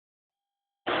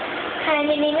Hi,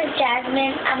 my name is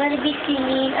Jasmine. I'm going to be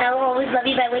singing I Will Always Love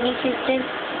You by Whitney Houston.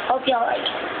 Hope y'all like it.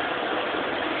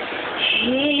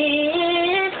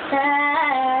 If I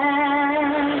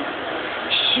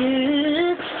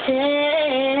should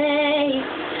say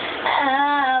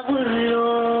I will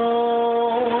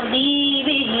only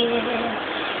be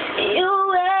your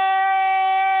way,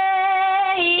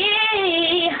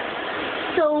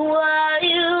 so while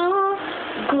you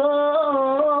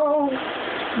go,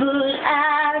 but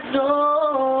I know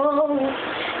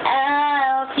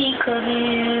I'll think of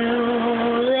you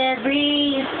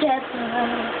every step of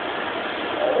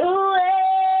the way,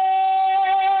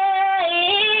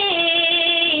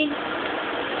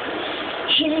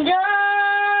 and I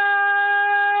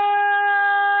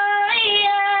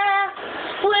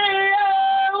will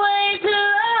always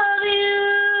love you.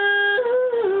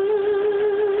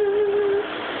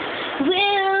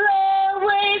 Will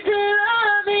always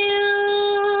love you.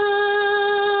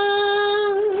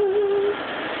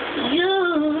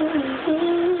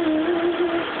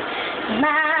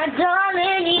 My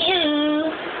darling, you,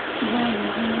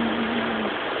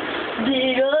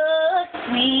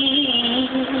 bittersweet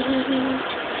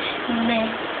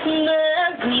memory,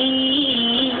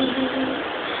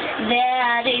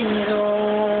 that is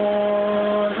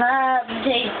all I'm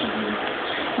taking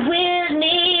with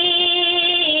me.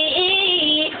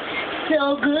 So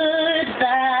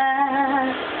goodbye,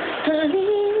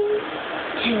 please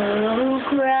don't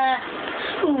cry.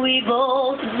 We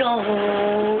both know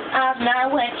I'm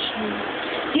not what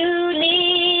you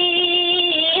need.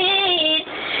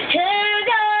 And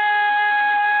I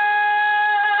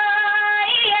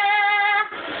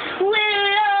will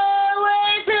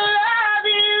always love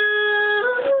you.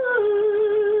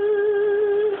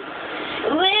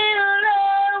 Will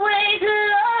always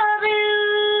love you.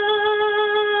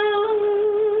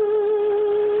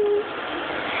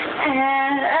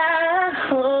 And I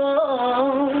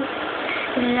hope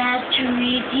that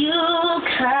treat you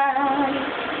kind,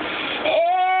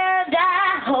 and I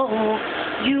hope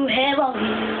you have all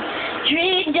you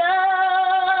dreamed of,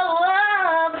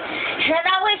 and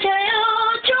I wish you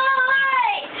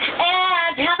joy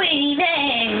and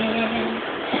happiness.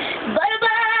 But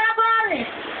above all this,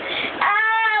 I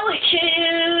wish you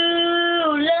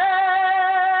love.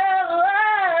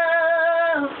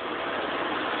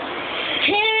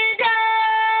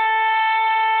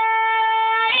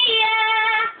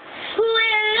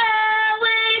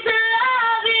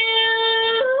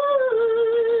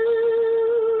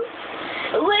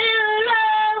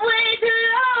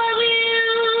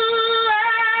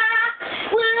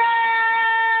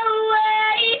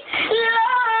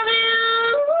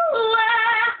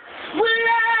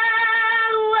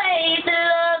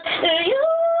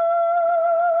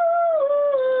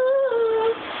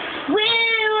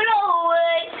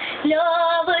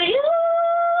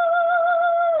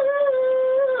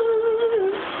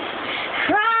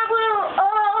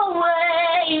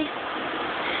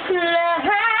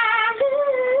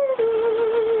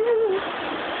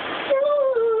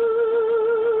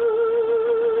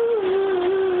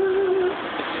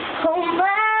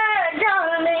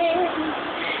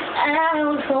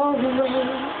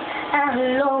 And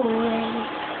I'll always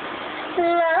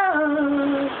love